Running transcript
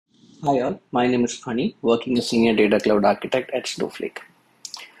Hi all, my name is Phani, working as Senior Data Cloud Architect at Snowflake.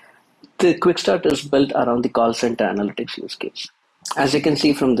 The Quickstart is built around the call center analytics use case. As you can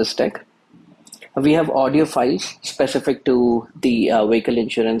see from this deck, we have audio files specific to the vehicle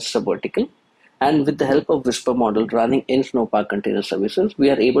insurance subvertical. And with the help of Whisper model running in Snowpark Container Services, we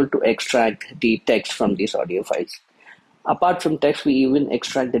are able to extract the text from these audio files. Apart from text, we even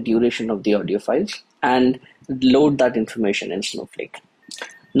extract the duration of the audio files and load that information in Snowflake.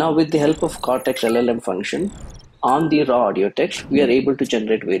 Now, with the help of Cortex LLM function, on the raw audio text, we are able to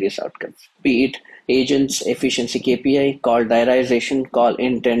generate various outcomes, be it agents, efficiency KPI, call diarization, call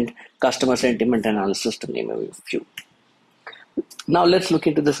intent, customer sentiment analysis, to name a few. Now, let's look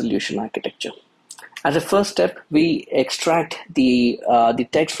into the solution architecture. As a first step, we extract the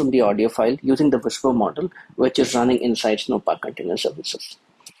text from the audio file using the Whisper model, which is running inside Snowpark Container Services.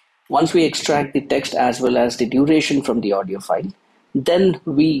 Once we extract the text as well as the duration from the audio file, then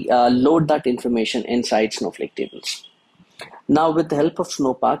we load that information inside Snowflake tables. Now, with the help of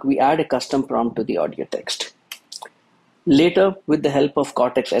Snowpark, we add a custom prompt to the audio text. Later, with the help of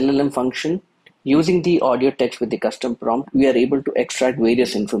Cortex LLM function, using the audio text with the custom prompt, we are able to extract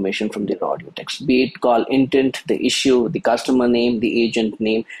various information from the audio text, be it call intent, the issue, the customer name, the agent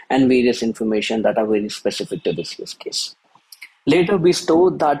name, and various information that are very specific to this use case. Later, we store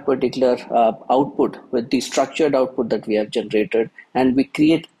that particular output with the structured output that we have generated, and we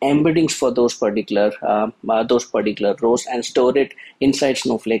create embeddings for those particular rows and store it inside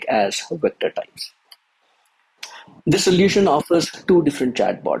Snowflake as vector types. This solution offers two different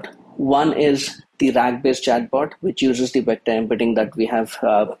chatbots. One is the RAG-based chatbot, which uses the vector embedding that we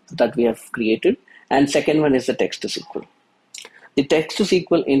have created, and second one is the text to SQL. The text to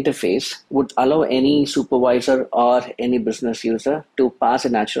SQL interface would allow any supervisor or any business user to pass a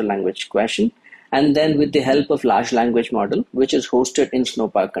natural language question. And then with the help of large language model, which is hosted in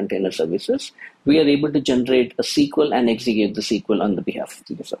Snowpark Container Services, we are able to generate a SQL and execute the SQL on the behalf of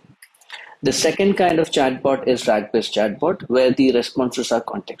the user. The second kind of chatbot is RAG-based chatbot, where the responses are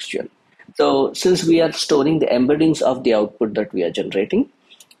contextual. So since we are storing the embeddings of the output that we are generating,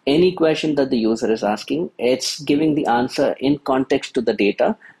 any question that the user is asking, it's giving the answer in context to the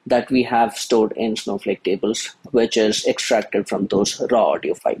data that we have stored in Snowflake tables, which is extracted from those raw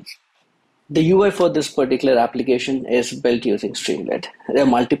audio files. The UI for this particular application is built using Streamlit. There are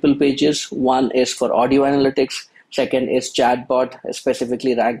multiple pages. One is for audio analytics. Second is chatbot,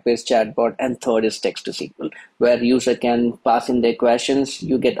 specifically RAG-based chatbot, and third is text to SQL, where user can pass in their questions.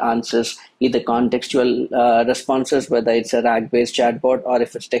 You get answers, either contextual responses, whether it's a RAG-based chatbot, or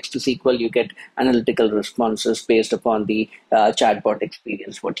if it's text to SQL, you get analytical responses based upon the chatbot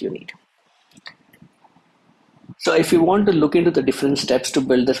experience, what you need. So if you want to look into the different steps to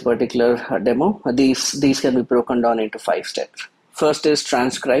build this particular demo, these can be broken down into 5 steps. First is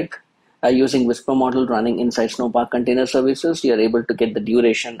transcribe. Using Whisper model running inside Snowpark Container Services, you are able to get the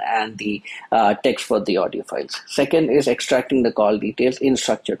duration and the text for the audio files. Second is extracting the call details in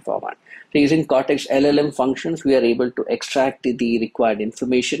structured format. So using Cortex LLM functions, we are able to extract the required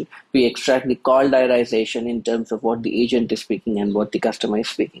information. We extract the call diarization in terms of what the agent is speaking and what the customer is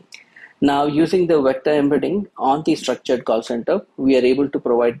speaking. Now, using the vector embedding on the structured call center, we are able to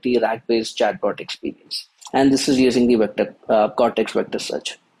provide the RAG-based chatbot experience. And this is using the Cortex vector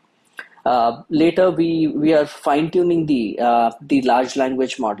search. Later, we are fine-tuning the large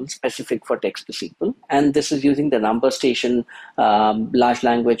language model specific for text to SQL, and this is using the number station large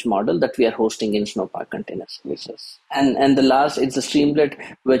language model that we are hosting in Snowpark Container Services. And the last is the Streamlit,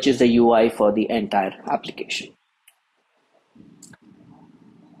 which is the UI for the entire application.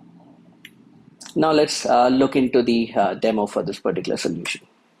 Now let's look into the demo for this particular solution.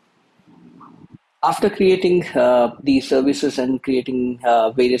 After creating the services and creating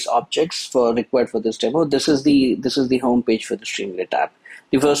various objects required for this demo, this is the home page for the Streamlit app.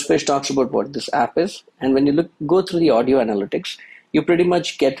 The first page talks about what this app is, and when you go through the audio analytics, you pretty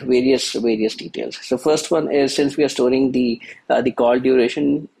much get various details. So first one is, since we are storing the call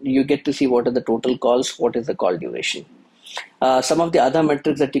duration, you get to see what are the total calls, what is the call duration. Some of the other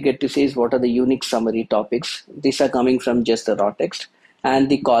metrics that you get to see is what are the unique summary topics. These are coming from just the raw text. And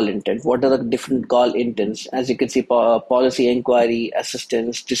the call intent. What are the different call intents? As you can see, policy inquiry,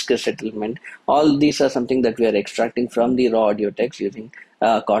 assistance, discuss settlement. All these are something that we are extracting from the raw audio text using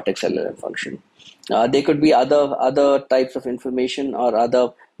Cortex LLM function. There could be other types of information or other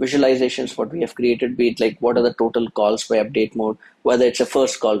visualizations what we have created, be it like what are the total calls by update mode, whether it's a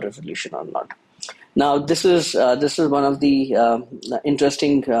first call resolution or not. Now, this is one of the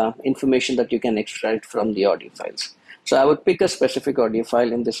interesting information that you can extract from the audio files. So I would pick a specific audio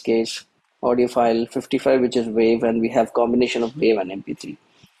file, in this case, audio file 55, which is WAV, and we have combination of WAV and MP3.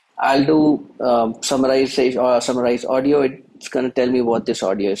 I'll do summarize audio. It's going to tell me what this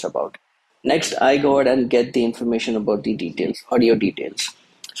audio is about. Next, I go ahead and get the information about the details, audio details.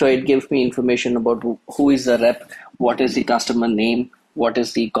 So it gives me information about who is the rep, what is the customer name, what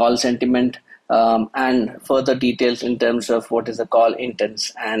is the call sentiment, and further details in terms of what is the call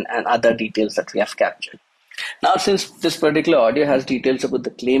intents and other details that we have captured. Now, since this particular audio has details about the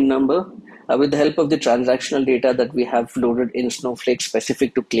claim number, with the help of the transactional data that we have loaded in Snowflake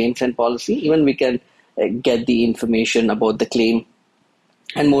specific to claims and policy, even we can get the information about the claim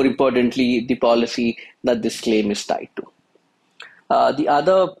and, more importantly, the policy that this claim is tied to. The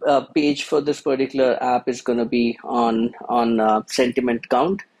other page for this particular app is going to be on sentiment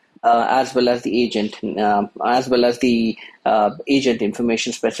count, as well as the agent, agent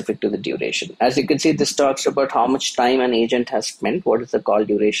information specific to the duration. As you can see, this talks about how much time an agent has spent, what is the call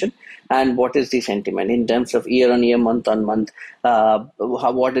duration, and what is the sentiment in terms of year on year, month on month.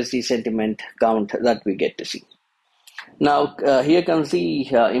 What is the sentiment count that we get to see? Now, here comes the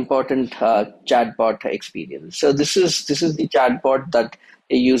important chatbot experience. So this is the chatbot that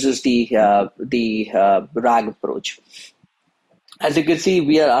uses the RAG approach. As you can see,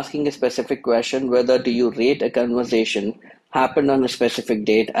 we are asking a specific question: whether do you rate a conversation happened on a specific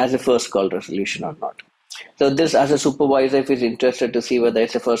date as a first call resolution or not? So this, as a supervisor, if he's interested to see whether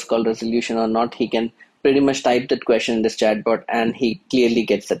it's a first call resolution or not, he can pretty much type that question in this chatbot and he clearly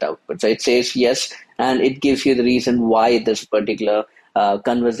gets that output. So it says yes, and it gives you the reason why this particular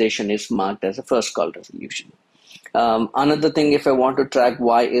conversation is marked as a first call resolution. Another thing, if I want to track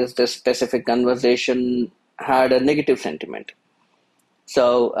why is this specific conversation had a negative sentiment,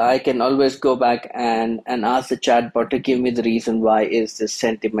 so I can always go back and ask the chatbot to give me the reason why is this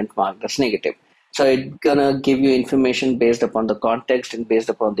sentiment marked as negative. So it's gonna give you information based upon the context and based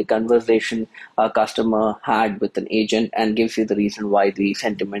upon the conversation a customer had with an agent, and gives you the reason why the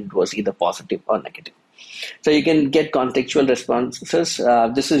sentiment was either positive or negative. So you can get contextual responses.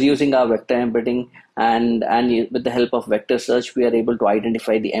 This is using our vector embedding, and with the help of vector search, we are able to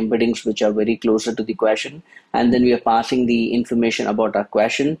identify the embeddings which are very closer to the question, and then we are passing the information about our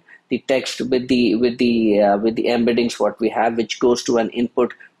question, the text with the embeddings what we have, which goes to an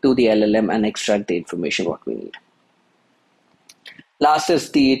input to the LLM and extract the information what we need. Last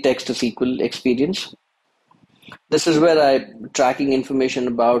is the text to SQL experience. This is where I'm tracking information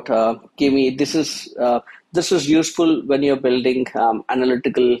about. This is useful when you're building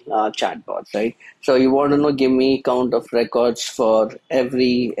analytical chatbots, right? So you want to know, give me count of records for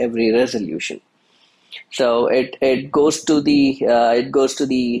every resolution. So it goes to the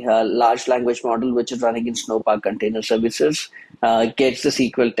large language model which is running in Snowpark Container Services, gets the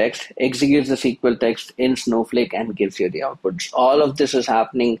SQL text, executes the SQL text in Snowflake, and gives you the outputs. All of this is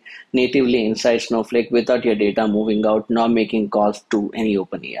happening natively inside Snowflake without your data moving out, nor making calls to any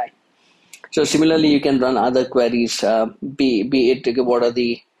OpenAI. So similarly, you can run other queries, be it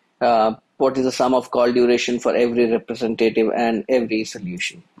what is the sum of call duration for every representative and every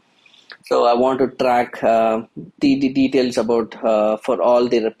solution. So I want to track the details about for all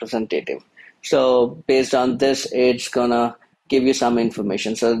the representative. So based on this, it's gonna give you some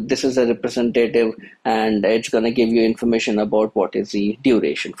information. So this is a representative, and it's gonna give you information about what is the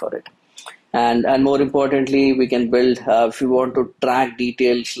duration for it. And more importantly, we can build if you want to track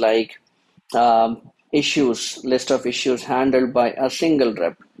details like list of issues handled by a single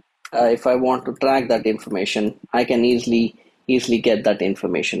rep. If I want to track that information, I can easily get that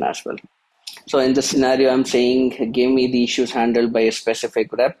information as well. So in this scenario, I'm saying, give me the issues handled by a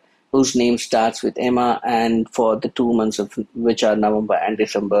specific rep whose name starts with Emma, and for the 2 months of which are November and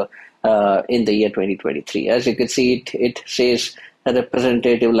December in the year 2023. As you can see, it says a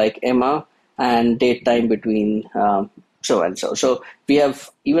representative like Emma and date time between so and so. So we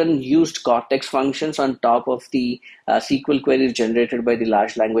have even used Cortex functions on top of the SQL queries generated by the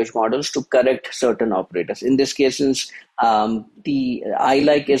large language models to correct certain operators. In this case, since the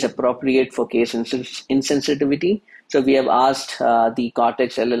I-like is appropriate for case insensitivity, so we have asked the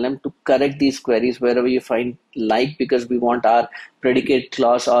Cortex LLM to correct these queries wherever you find like, because we want our predicate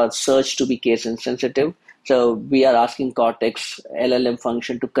clause or search to be case insensitive. So we are asking Cortex LLM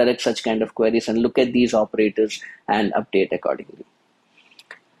function to correct such kind of queries and look at these operators and update accordingly.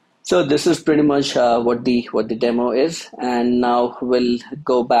 So this is pretty much what the demo is, and now we'll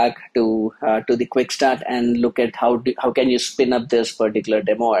go back to the Quickstart and look at how can you spin up this particular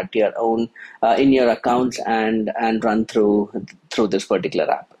demo at your own in your accounts and run through this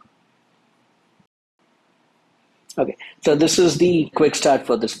particular app. Okay, so this is the quick start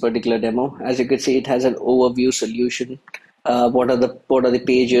for this particular demo. As you can see, it has an overview solution. What are the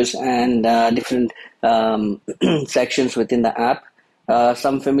pages and different sections within the app.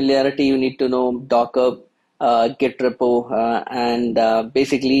 Some familiarity, you need to know Docker, Git repo, and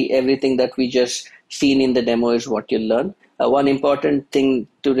basically everything that we just seen in the demo is what you learn. One important thing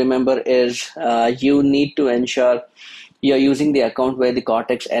to remember is you need to ensure you're using the account where the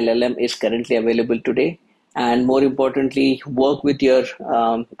Cortex LLM is currently available today. And more importantly, work with your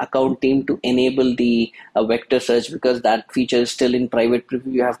account team to enable the vector search, because that feature is still in private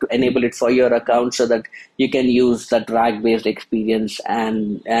preview. You have to enable it for your account so that you can use that RAG-based experience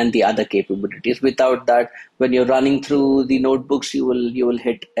and the other capabilities. Without that, when you're running through the notebooks, you will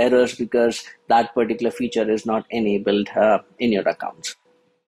hit errors because that particular feature is not enabled in your accounts.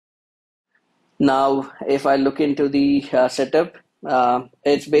 Now, if I look into the setup,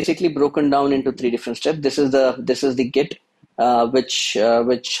 it's basically broken down into three different steps. This is the Git, which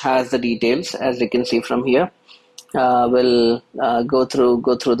has the details, as you can see from here. We'll go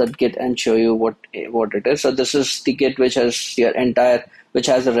through that Git and show you what it is. So this is the Git which has a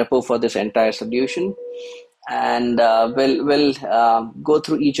repo for this entire solution, and we'll go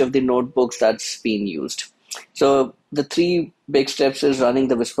through each of the notebooks that's being used. So the three big steps is running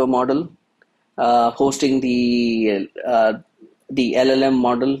the Whisper model, hosting the LLM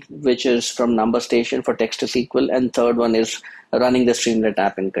model, which is from Number Station for text to SQL, and third one is running the Streamlit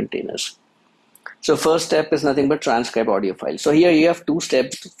app in containers. So first step is nothing but transcribe audio file. So here you have two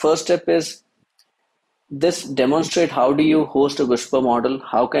steps. First step is this demonstrate how do you host a Whisper model,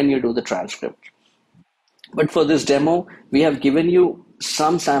 how can you do the transcript. But for this demo, we have given you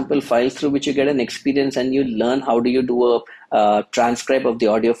some sample files through which you get an experience and you learn how do you do a transcribe of the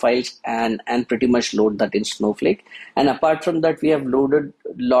audio files and pretty much load that in Snowflake. And apart from that, we have loaded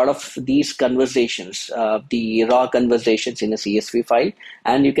a lot of these conversations, the raw conversations in a CSV file,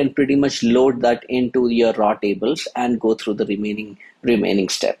 and you can pretty much load that into your raw tables and go through the remaining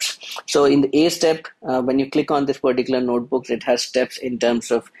steps. So in the A step, when you click on this particular notebooks, it has steps in terms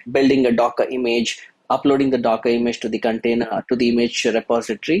of building a Docker image, uploading the Docker image to the container, to the image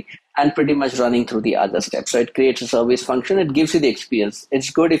repository, and pretty much running through the other steps. So it creates a service function. It gives you the experience. It's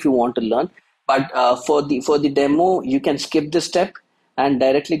good if you want to learn, but for the demo, you can skip this step and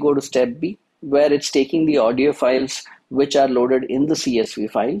directly go to step B, where it's taking the audio files which are loaded in the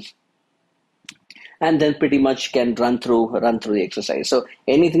CSV files, and then pretty much can run through the exercise. So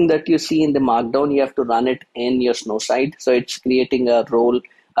anything that you see in the markdown, you have to run it in your Snow side. So it's creating a role,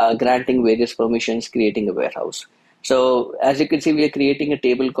 granting various permissions, creating a warehouse. So as you can see, we are creating a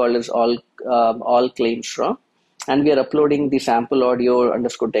table called as all claims raw, and we are uploading the sample audio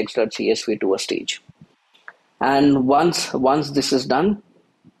underscore text.csv to a stage. And once this is done,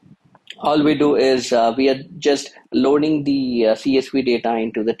 all we do is we are just loading the CSV data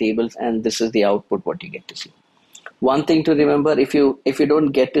into the tables, and this is the output what you get to see. One thing to remember, if you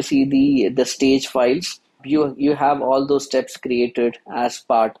don't get to see the stage files, you have all those steps created as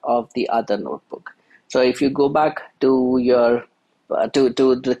part of the other notebook. So if you go back to your to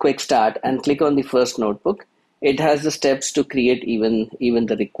the Quickstart and click on the first notebook, it has the steps to create even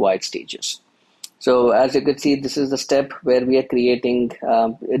the required stages. So as you can see, this is the step where we are creating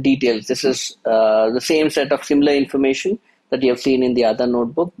details. This is the same set of similar information that you have seen in the other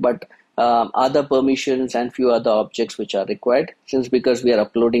notebook, but other permissions and few other objects which are required, because we are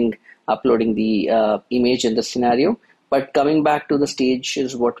uploading the image in the scenario. But coming back to the stage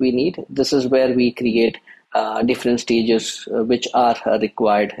is what we need. This is where we create different stages which are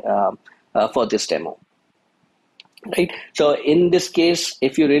required for this demo. Right. So in this case,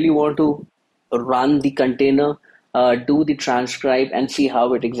 if you really want to run the container, do the transcribe and see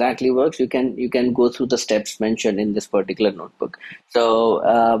how it exactly works, you can go through the steps mentioned in this particular notebook. So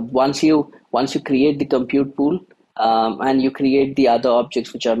once you create the compute pool and you create the other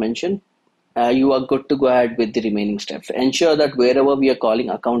objects which are mentioned, you are good to go ahead with the remaining steps. Ensure that wherever we are calling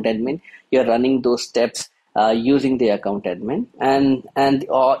account admin, you're running those steps using the account admin, and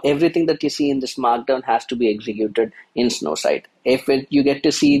everything that you see in this markdown has to be executed in Snow side. If you get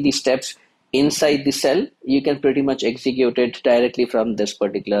to see the steps inside the cell, you can pretty much execute it directly from this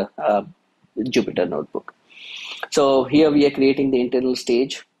particular Jupyter notebook. So here we are creating the internal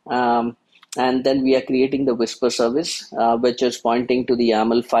stage, and then we are creating the Whisper service, which is pointing to the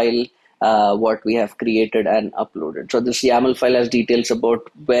YAML file what we have created and uploaded. So this YAML file has details about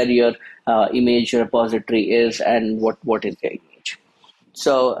where your image repository is and what is the image.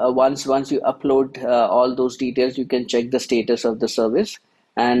 So once you upload all those details, you can check the status of the service,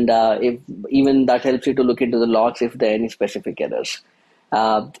 and if even that helps you to look into the logs if there are any specific errors.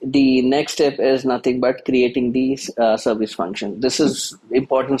 The next step is nothing but creating these service functions. This is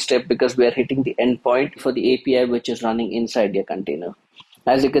important step because we are hitting the endpoint for the API which is running inside your container.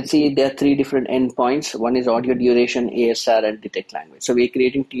 As you can see, there are three different endpoints. One is audio duration, ASR, and detect language. So we're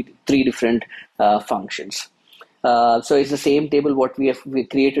creating three different functions. So it's the same table what we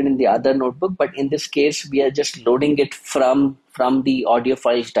created in the other notebook, but in this case, we are just loading it from the audio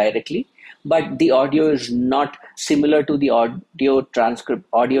files directly. But the audio is not similar to the audio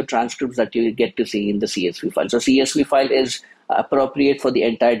transcripts that you get to see in the CSV file. So CSV file is appropriate for the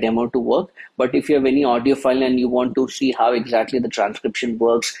entire demo to work. But if you have any audio file and you want to see how exactly the transcription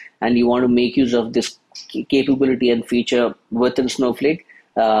works and you want to make use of this capability and feature within Snowflake,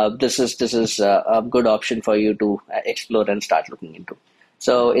 this is a good option for you to explore and start looking into.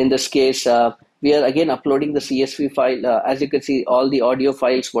 So in this case, we are again uploading the CSV file. As you can see, all the audio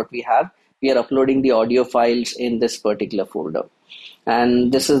files what we have, we are uploading the audio files in this particular folder.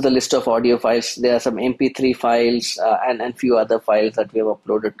 And this is the list of audio files. There are some MP3 files and few other files that we have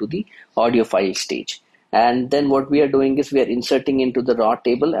uploaded to the audio file stage. And then what we are doing is we are inserting into the raw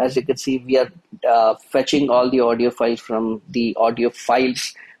table. As you can see, we are fetching all the audio files from the audio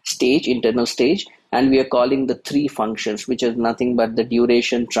files stage, internal stage, and we are calling the three functions, which is nothing but the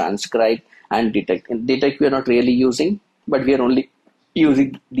duration, transcribe, and detect. And detect we are not really using, but we are only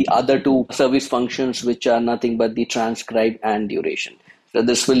using the other two service functions, which are nothing but the transcribe and duration. So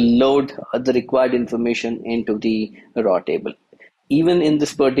this will load the required information into the raw table. Even in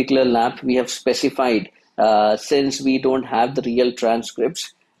this particular lab, we have specified, since we don't have the real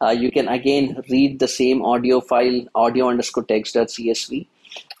transcripts, you can again read the same audio file, audio underscore text.csv,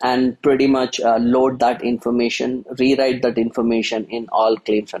 and pretty much load that information, rewrite that information in all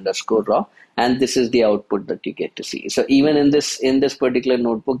claims underscore raw, and this is the output that you get to see. So even in this particular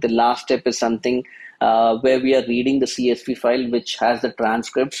notebook, the last step is something where we are reading the CSV file, which has the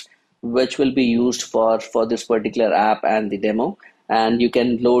transcripts, which will be used for this particular app and the demo, and you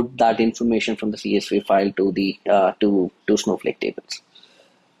can load that information from the CSV file to the to Snowflake tables.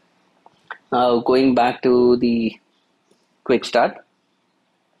 Going back to the quick start.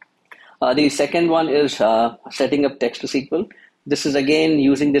 The second one is setting up text to SQL. This is again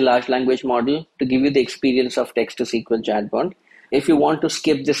using the large language model to give you the experience of text to SQL chatbot. If you want to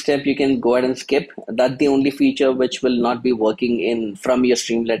skip this step, you can go ahead and skip. That's the only feature which will not be working in from your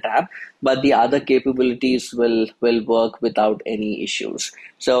Streamlit app, but the other capabilities will work without any issues.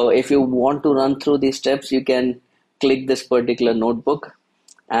 So if you want to run through these steps, you can click this particular notebook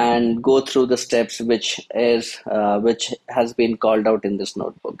and go through the steps which has been called out in this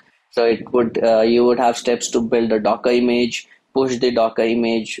notebook. So it would you would have steps to build a Docker image, push the Docker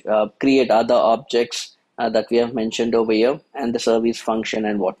image, create other objects that we have mentioned over here, and the service function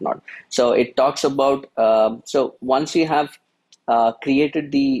and whatnot. So it talks about, so once you have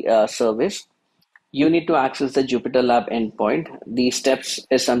created the service, you need to access the Jupyter Lab endpoint. The steps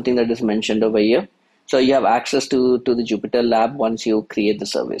is something that is mentioned over here. So you have access to the Jupyter Lab once you create the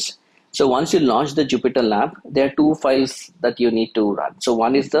service. So once you launch the Jupyter Lab, there are two files that you need to run. So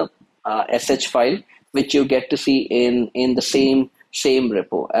one is the sh file, which you get to see in the same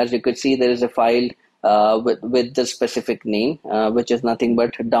repo. As you could see, there is a file with the specific name, which is nothing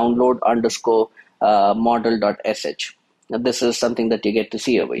but download underscore model.sh. Now, this is something that you get to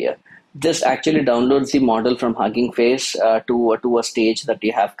see over here. This actually downloads the model from Hugging Face to a stage that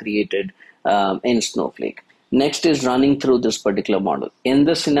you have created in Snowflake. Next is running through this particular model. In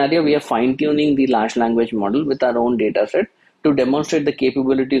this scenario, we are fine-tuning the large language model with our own dataset to demonstrate the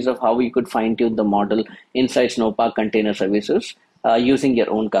capabilities of how you could fine-tune the model inside Snowpark Container Services using your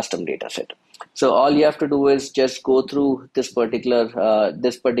own custom dataset. So all you have to do is just go through this particular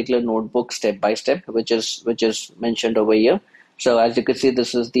notebook step by step, which is mentioned over here. So as you can see,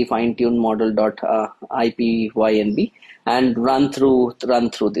 this is the fine-tune model.ipynb, and run through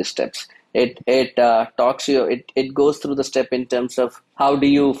these steps. It goes through the step in terms of how do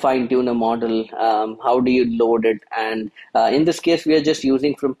you fine tune a model, how do you load it, and in this case we are just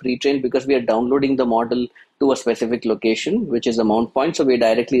using from pre-trained because we are downloading the model to a specific location, which is a mount point. So we're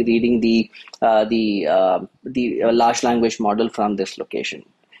directly reading the large language model from this location.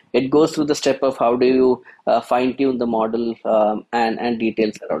 It goes through the step of how do you fine tune the model and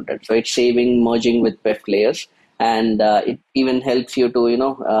details around it. So it's saving, merging with PEF layers. And it even helps you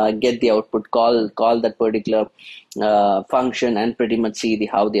to get the output, call that particular function, and pretty much see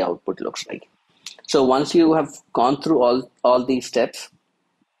how the output looks like. So once you have gone through all these steps,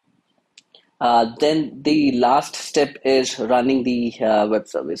 then the last step is running the web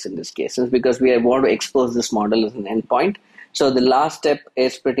service in this case, because we want to expose this model as an endpoint. So the last step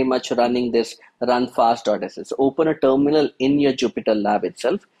is pretty much running this runfast.sh. So open a terminal in your Jupyter Lab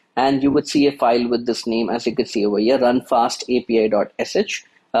itself, and you would see a file with this name, as you can see over here, runfastapi.sh.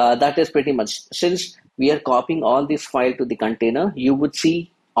 That is pretty much, since we are copying all this file to the container, you would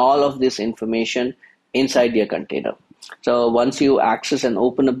see all of this information inside your container. So once you access and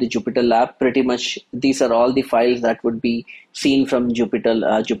open up the Jupyter Lab, pretty much these are all the files that would be seen from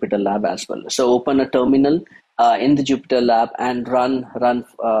Jupyter Lab as well. So open a terminal in the Jupyter Lab and run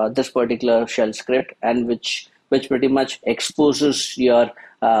this particular shell script, and which pretty much exposes your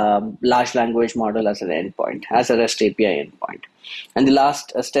large language model as an endpoint, as a REST API endpoint. And the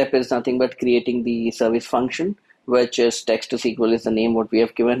last step is nothing but creating the service function, which is text to SQL is the name what we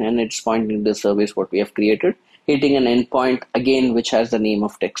have given, and it's pointing to the service what we have created, hitting an endpoint again, which has the name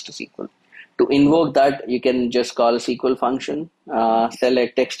of text to SQL. To invoke that, you can just call a SQL function,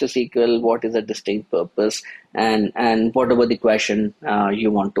 select text to SQL, what is a distinct purpose, and whatever the question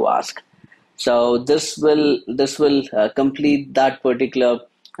you want to ask. So this will complete that particular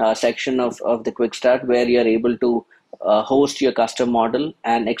section of the Quickstart, where you are able to host your custom model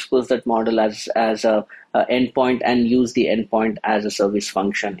and expose that model as a endpoint, and use the endpoint as a service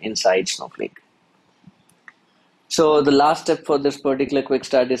function inside Snowflake. So the last step for this particular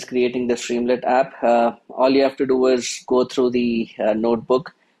Quickstart is creating the Streamlit app. All you have to do is go through the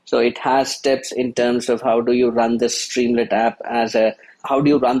notebook. So it has steps in terms of how do you run this Streamlit app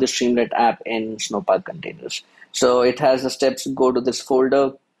in Snowpark containers. So it has the steps. Go to this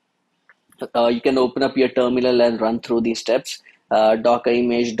folder. You can open up your terminal and run through these steps. Docker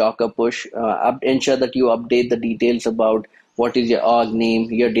image, Docker push. Ensure that you update the details about what is your org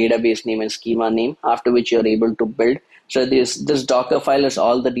name, your database name, and schema name, after which you're able to build. So this Docker file has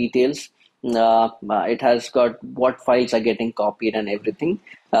all the details. It has got what files are getting copied and everything.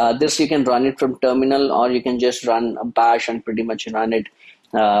 This you can run it from terminal, or you can just run a bash and pretty much run it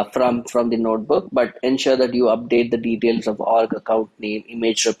from the notebook, but ensure that you update the details of org, account name,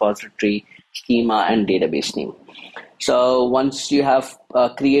 image repository, schema, and database name. So once you have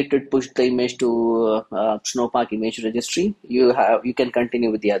pushed the image to Snowpark image registry, you can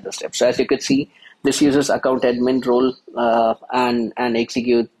continue with the other steps. So as you could see, this uses account admin role and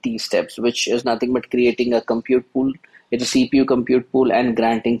execute these steps, which is nothing but creating a compute pool. It's a CPU compute pool and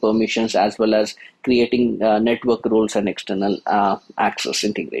granting permissions, as well as creating network roles and external access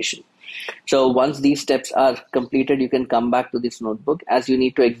integration. So once these steps are completed, you can come back to this notebook, as you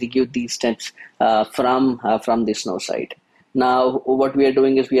need to execute these steps from the Snow side. Now, what we are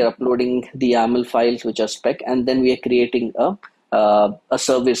doing is we are uploading the YAML files, which are spec, and then we are creating a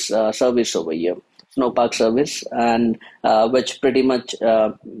service over here, Snowpark service, and which pretty much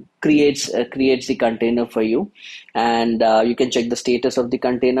creates the container for you, and you can check the status of the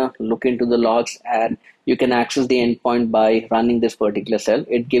container, look into the logs, and you can access the endpoint by running this particular cell.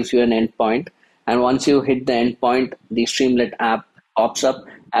 It gives you an endpoint, and once you hit the endpoint, the Streamlit app pops up,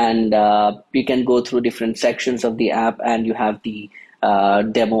 and you can go through different sections of the app, and you have the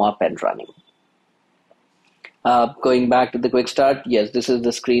demo up and running. Going back to the Quickstart, yes, this is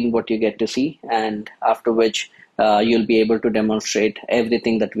the screen what you get to see, and after which you'll be able to demonstrate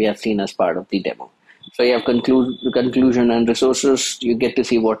everything that we have seen as part of the demo. So you have conclusion and resources. You get to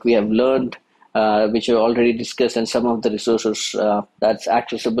see what we have learned, which are already discussed, and some of the resources that's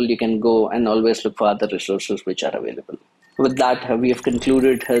accessible. You can go and always look for other resources which are available. With that, we have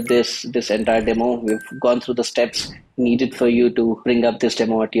concluded this entire demo. We've gone through the steps needed for you to bring up this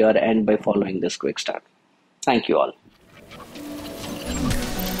demo at your end by following this Quickstart. Thank you all.